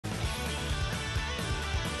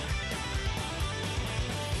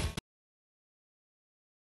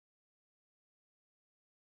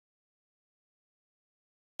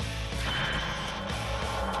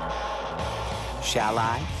shall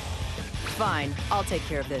I? Fine, I'll take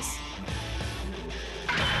care of this.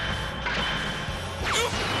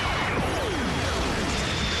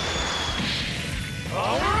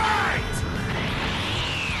 All right!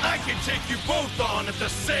 I can take you both on at the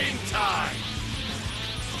same time!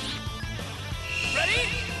 Ready?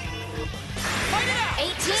 Fight it out!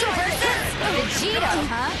 18 versus Vegito,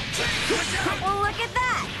 huh? Well, look at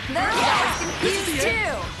that! Those guys confused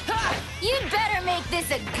too! You'd better make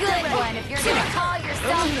this a good one if you're gonna call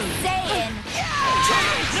yourself Saiyan!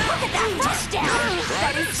 Look at that rushdown!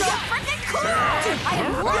 That is so freaking cool! I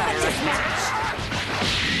am loving this match!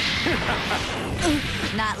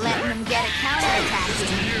 Not letting them get a counterattack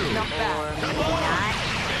in. Or maybe not.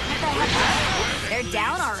 What the heck? They're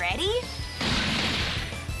down already?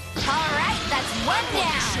 Alright, that's one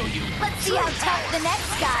down. Let's see how tough the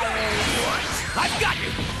next guy is. I've got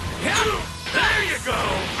you! There you go!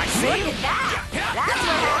 I see Look you! at that! That's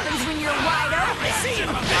what happens when you're wide open. I see you!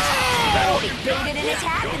 They baited an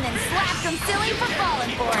attack and then slapped him silly for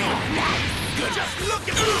falling for it. Good. Just look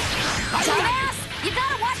at Dumbass! You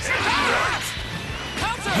gotta watch your back!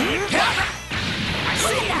 Counter! Look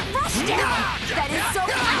at that rushdown! That is so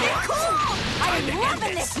freaking cool! I am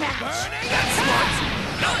loving this match! That's smart!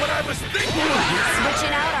 Not what I was thinking!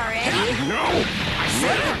 Switching out already? No! I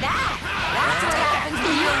Look at that! That's what happens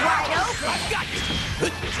when you're wide open! got you! Oh,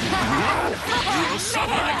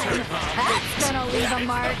 man! That's gonna leave a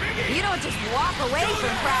mark. You don't just walk away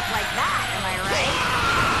from crap like that, am I right?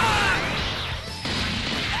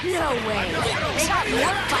 No way! They got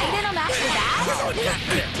more fight in them after that?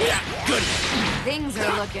 Good! Things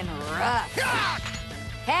are looking rough.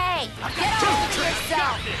 Hey! Get over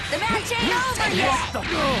yourself! The match ain't over yet!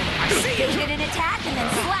 They did an attack and then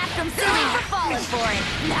slapped him silly for falling for it.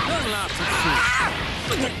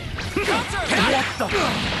 Counter!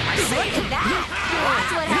 Look at that!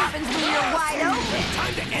 That's what happens when you're wide open.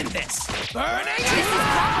 Time to end this! Burning! This is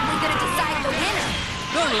probably gonna decide the winner.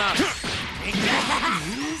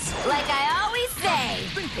 Like I always say,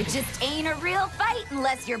 it just ain't a real fight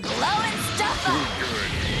unless you're blowing stuff up.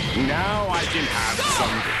 Now I can have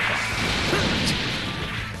some.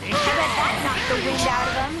 I bet that knocked the wind out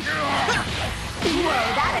of him. Whoa,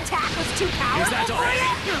 that attack was too powerful for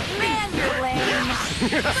you? Man, you're lame.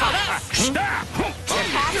 You're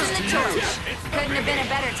passing the torch. Couldn't have been a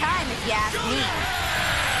better time if you ask me.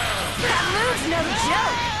 That move's no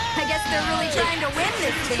joke. I guess they're really trying to win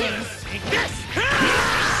this thing.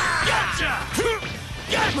 Gotcha!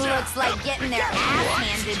 Looks like getting their ass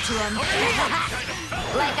handed to them.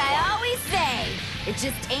 Like I always say, it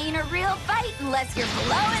just ain't a real fight unless you're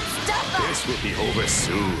blowing stuff up. This will be over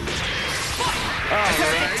soon.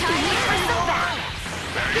 Perfect timing for some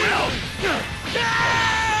battle.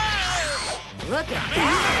 Look at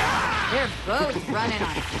that. They're both running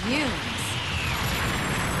on fumes.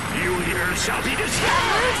 You here shall be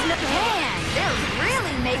destroyed. Man, they're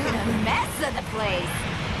really making a mess of the place.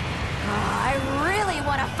 Oh, I really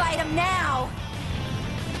want to fight them now.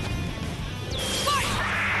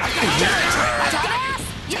 Dumbass,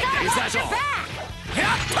 you gotta watch your back. I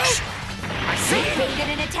see They baited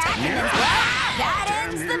an attack and then that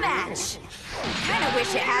ends the match. Kinda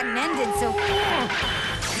wish it hadn't ended so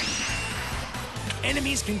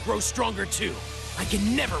Enemies can grow stronger too. I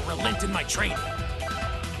can never relent in my training.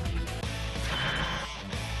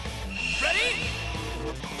 Ready?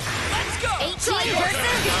 Let's go! 18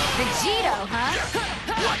 versus Vegito, huh?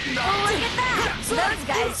 Well, look at that! Those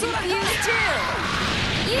guys confused too!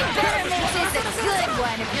 You better make this a good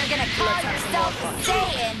one if you're gonna call yourself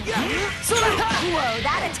Saiyan! Whoa,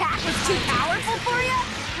 that attack was too powerful for you?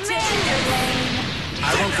 Man, you're lame!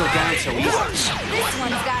 I won't go down so easy. This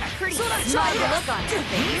one's got a pretty smug look on their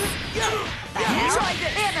face. The hell?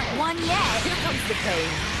 They haven't won yet. Here comes the pain.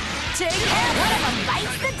 Take it! One of them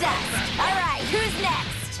bites the dust! Alright, who's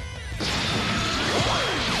next?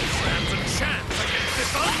 Stands a chance against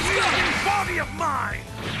this unyielding body of mine!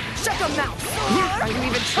 Shut your mouth! Are you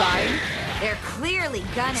even trying? They're clearly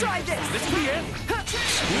gunning. Try this! This will be it!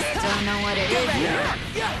 Don't know what it is yet.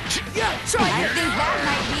 Try I this! think that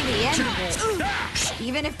might be the end of it.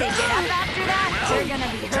 Even if they get up after that, they're gonna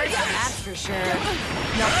be hurting, that's for sure.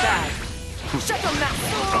 Not bad. Shut your mouth!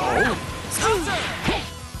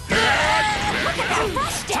 Look at that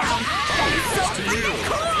rushdown! That is so freaking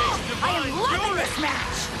cool! I am loving this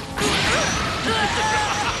match!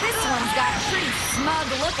 This one's got a pretty smug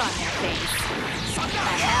look on their face. What the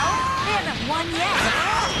hell? They haven't won yet.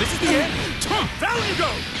 This is the end! Down you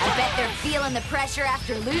go! I bet they're feeling the pressure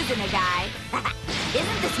after losing a guy.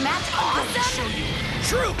 Isn't this match awesome?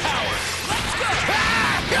 True power! Let's go!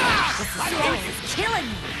 This is killing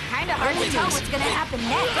me. Kinda hard to tell what's gonna happen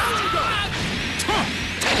next.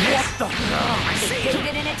 What the? They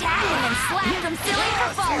baited an attack and then slapped them silly for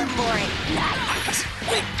falling for it. Nice.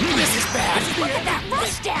 This is bad. Look at that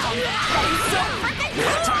rushdown. That is so freaking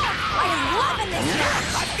cool. I am loving this match.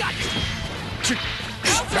 I've got you.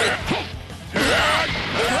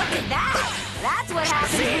 Look at that. That's what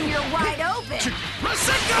happens when you're wide open.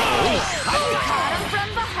 Prosecco! Caught him from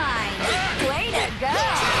behind. Way to go.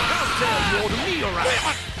 I'll tell you all to me, all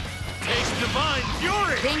right? Taste divine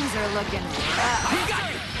fury. Things are looking rough.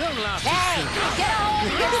 Hey, Hey, get a hold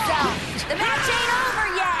of yourself. The match ain't over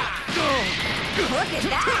yet. Look at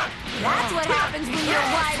that. That's what happens when you're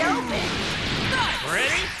wide open.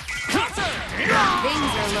 ready?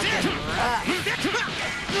 Things are looking rough.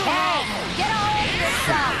 Hey, get a hold of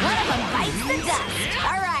yourself. One of them bites the dust.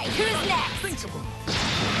 All right, who's next?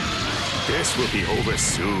 This will be over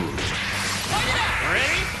soon.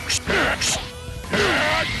 Ready?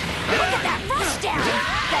 Look at that rushdown.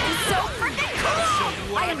 That is so freaking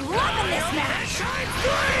cool. I am loving this match.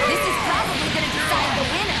 This is probably going to decide the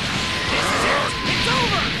winner. It's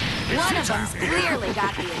over. One of them's clearly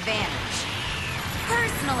got the advantage.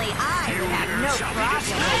 Personally, I would have no problem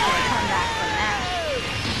with a comeback from that.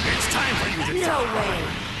 It's time for you to No way.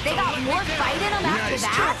 They got more fight in them after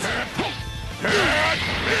that? Look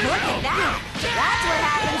at that. That's what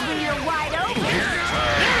happens when you're wide open.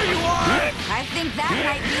 There you are. I think that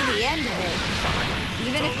might be the end of it.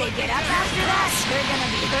 Even if they get up after that, they're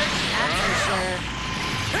gonna be hurt, that's for sure.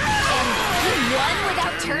 And he won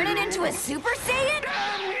without turning into a Super Saiyan?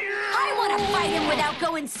 I wanna fight him without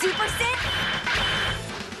going Super Saiyan.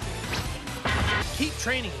 Keep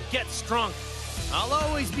training and get stronger. I'll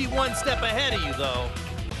always be one step ahead of you, though.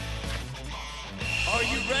 Are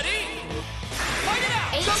you ready? Fight it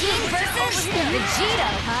out. 18 versus Vegito,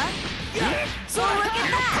 huh? So look at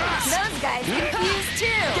that. Those guys confused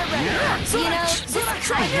too. You know, this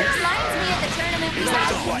kind of reminds me of the tournament we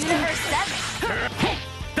had in Universe 7.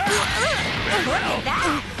 Look at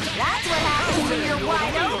that. That's what happens when you're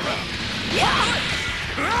wide open.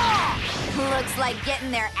 Looks like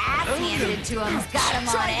getting their ass handed to them's got them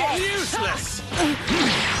on edge. Useless.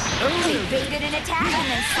 They baited an attack and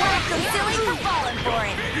then slapped them silly for falling for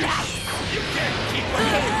it. Nice. You can't keep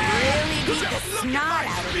They really beat the snot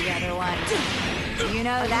out of the other one. You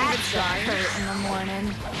know that's gonna hurt in the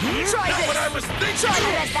morning. Try That's this! what I was thinking. I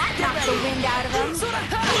bet that knocks the wind out of them.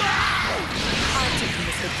 I'm taking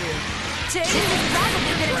this with you. This is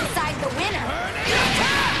probably gonna decide the winner.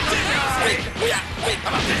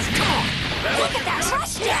 Look at that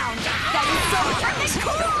rushdown! That is so freaking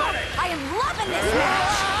cool! I am loving this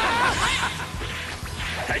match!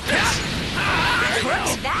 Look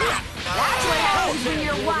at that! That's what happens when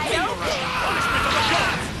you're wide open!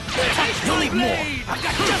 You'll need more. I've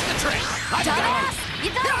got just the trick. Dumbass! You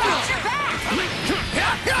gotta watch your back!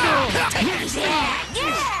 Yeah!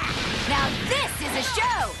 Now this is a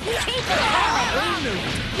show! Keep it coming!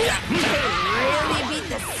 They really beat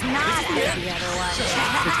the snot out of the other one.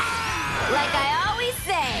 Like I always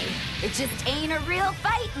say, it just ain't a real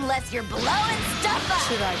fight unless you're blowing stuff up!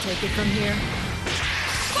 Should I take it from here?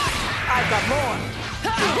 I've got more.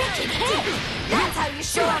 Wicked hit! That's how you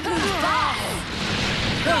show them who's boss!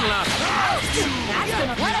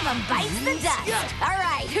 One of them bites the dust!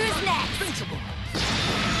 Alright, who's next?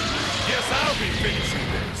 Guess I'll be finishing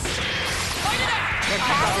this. They're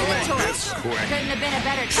passing the torch. Couldn't have been a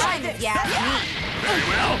better time if you ask me. Very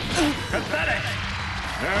well. Pathetic.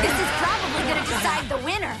 This is probably gonna decide the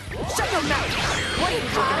winner. Shut your mouth! What do you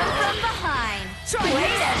caught him from behind?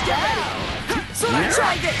 Way to go! So let's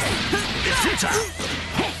try this! It's futile.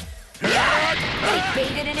 They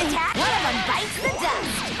baited an attack. One of them bites the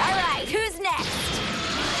dust. All right, who's next?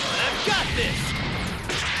 I've got this.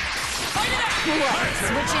 What,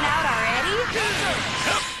 switching out already?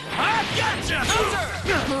 I gotcha.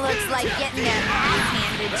 Looks like getting their ass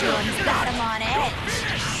handed to them's got them on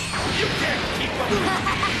edge. You can't keep up.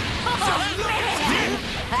 Oh, man!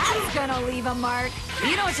 That's gonna leave a mark.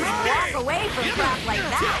 You don't just walk away from crap like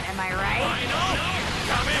that, am I right?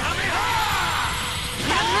 Kamehameha!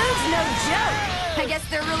 That move's no joke. I guess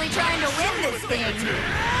they're really trying to win this thing.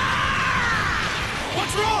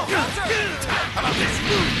 What's wrong? How about this?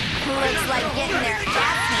 Looks like getting their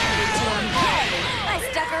ass handed to them. Hey, I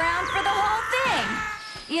stuck around for the whole thing.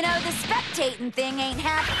 You know, the spectating thing ain't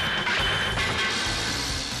happening.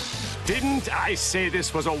 Didn't I say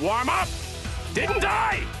this was a warm-up? Didn't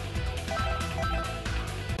I?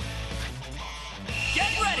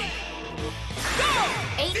 Get ready.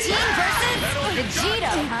 18 versus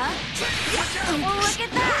Vegito, huh? Well, look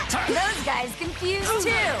at that. Those guys confused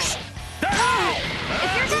too. Hey! If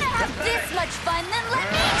you're gonna have this much fun, then let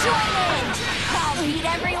me join in! I'll beat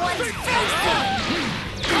everyone's face in!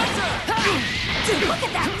 Look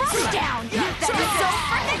at that rushdown! That is so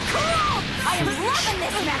freaking cool! I am loving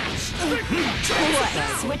this match! What,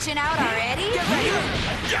 switching out already? Try it!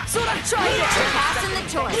 Passing the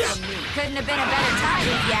torch. Couldn't have been a better time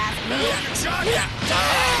if you ask me.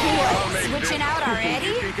 What, switching out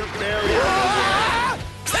already?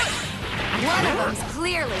 One of them's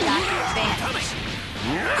clearly got the advantage.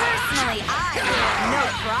 Personally, I have no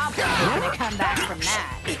problem making a comeback from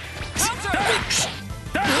that.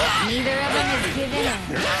 Neither of them is giving in.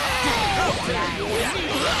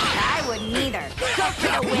 I wouldn't either. Go for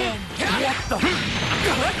the win.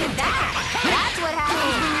 Look at that. That's what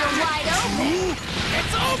happens when you're wide open.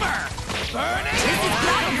 It's over! Burn it! This is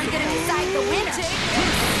probably going to decide the winner.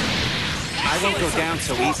 I won't go down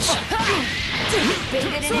so easy.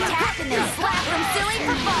 Baited an attack and then slap from Silly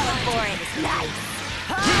for falling for it. Nice.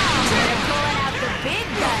 They're pulling out the big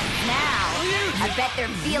guns now. I bet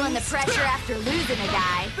they're feeling the pressure after losing a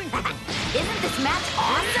guy. Isn't this match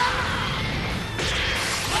awesome?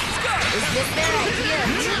 Is this their idea of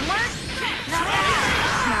teamwork? Not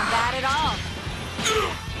bad. Not bad at all.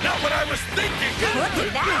 Not what I was thinking! Look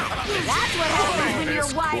at that. That's what happens when you're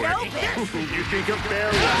wide open. You think a bear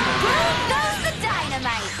Boom goes the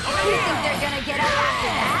dynamite. You think they're gonna get up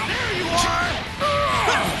after that? There you are!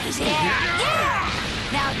 Yeah!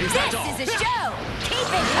 Now this is a show! Keep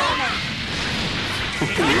it coming!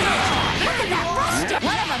 Look at that rush!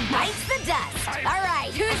 One of them bites the dust!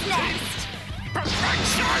 Alright, who's next?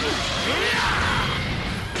 Perfection!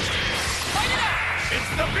 It's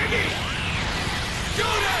the biggie! Go to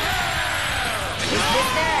hell! Is this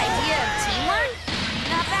their idea of teamwork?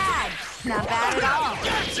 Not bad. Not bad at all.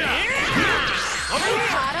 Gotcha!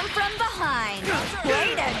 Caught him from behind.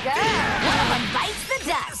 Way to go! One of them bites the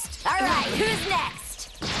dust! Alright, who's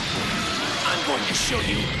next? I'm going to show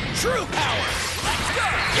you true power! Let's go!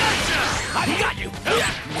 Gotcha! I've got you!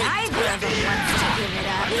 Neither of them wants to give it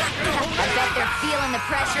up. I bet they're feeling the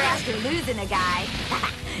pressure after losing a guy.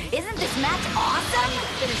 Isn't this match awesome?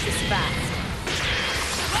 Finish this fast.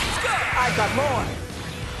 Let's go! I've got more.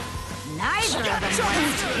 Neither of them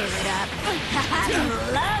wants to give it up. I'm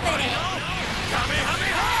loving it.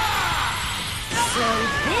 Kamehameha! So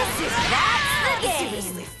that's the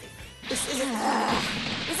game.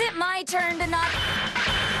 Is it my turn to not...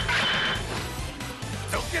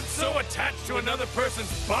 Don't get so attached to another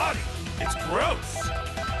person's body. It's gross.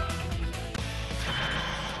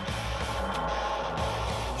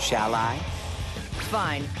 Shall I?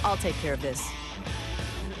 Fine, I'll take care of this.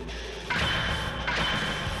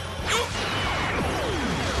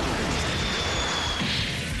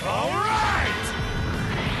 All right!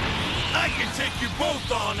 I can take you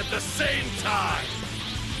both on at the same time.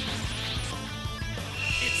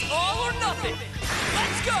 It's all or nothing.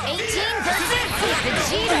 Let's go! 18 versus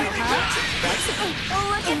Vegeta, huh? Oh,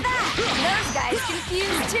 look at that! Those guys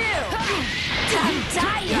confused too! I'm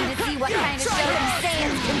dying to see what kind of show them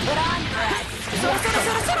Saiyans can put on for us!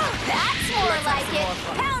 That's more like it!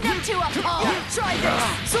 Pound them to a pulp! Try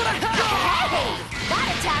this! Hey! That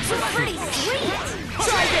attack was pretty sweet!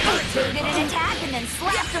 Try this! Baited an attack and then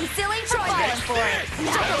slapped them silly for falling for it!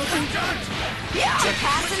 Nice!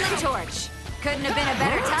 Passing the torch! Couldn't have been a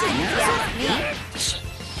better time if you ask me.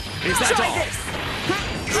 Is that all?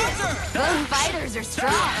 Both fighters are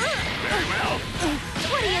strong. Very well.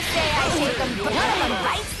 What do you say I take them? One of them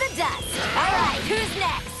bites the dust. All right, who's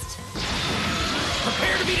next?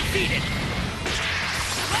 Prepare to be defeated.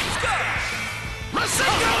 Let's go!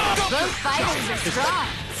 Both fighters are strong.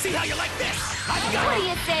 See how you like this? I've What got do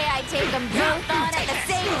you say I take them both on at the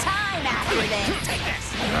same time after this? Take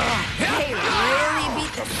this. They really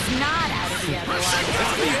beat the snot out of the other one.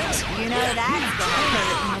 You know that's gonna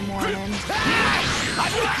hurt in the morning.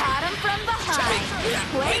 Caught him from behind.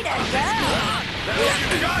 Way to go!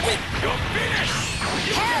 You're finished.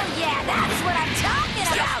 Hell yeah, that's what I'm talking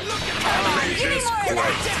about! Come on, give me more of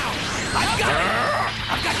that! I've got it.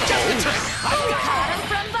 I've got just the trick. Caught him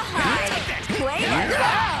from behind. Way to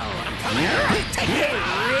go! They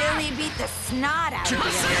really beat the snot out of the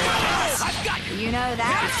other one. I've got you. You know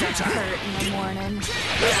that's gonna hurt in the morning.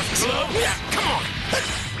 Come on.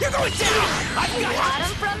 You're going down. I've got Caught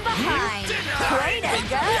him from behind. Way to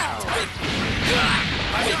go!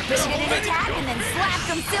 Baited an attack and then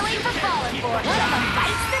slapped him silly for falling for it. One of them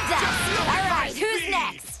bites the dust. All right, who's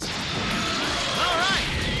next? All right.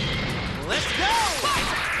 Let's go.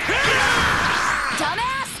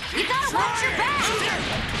 Dumbass, you gotta watch your back.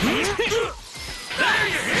 There you go.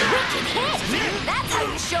 Wicked hit. That's how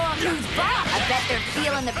you show them who's boss. I bet they're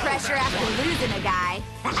feeling the pressure after losing a guy.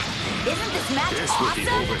 Isn't this match This will be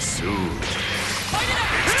awesome? over soon.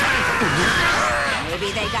 Maybe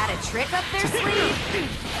they got a trick up their sleeve?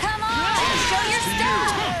 Come on, show your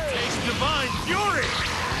stuff! Taste divine fury!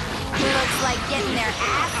 Looks like getting their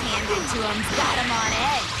ass handed to them's got them on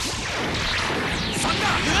edge.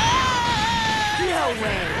 No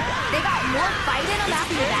way! They got more fight in them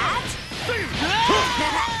after that?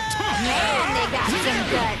 Man, they got some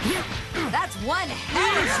guts. That's one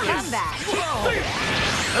hell of a comeback.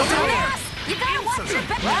 Dumbass, you gotta watch your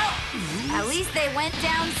back. Well, at least they went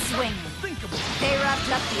down swinging. They roughed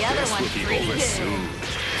up the other one This will be pretty over good. soon.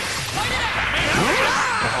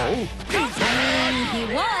 I mean, he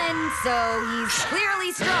won, so he's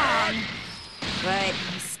clearly strong. But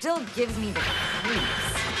he still gives me the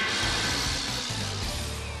creeps.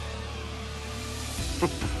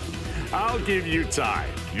 I'll give you time.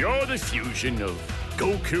 You're the fusion of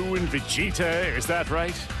Goku and Vegeta, is that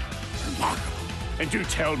right? Remarkable. And do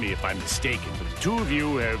tell me if I'm mistaken, but the two of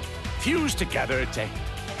you have fused together to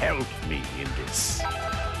help me in this.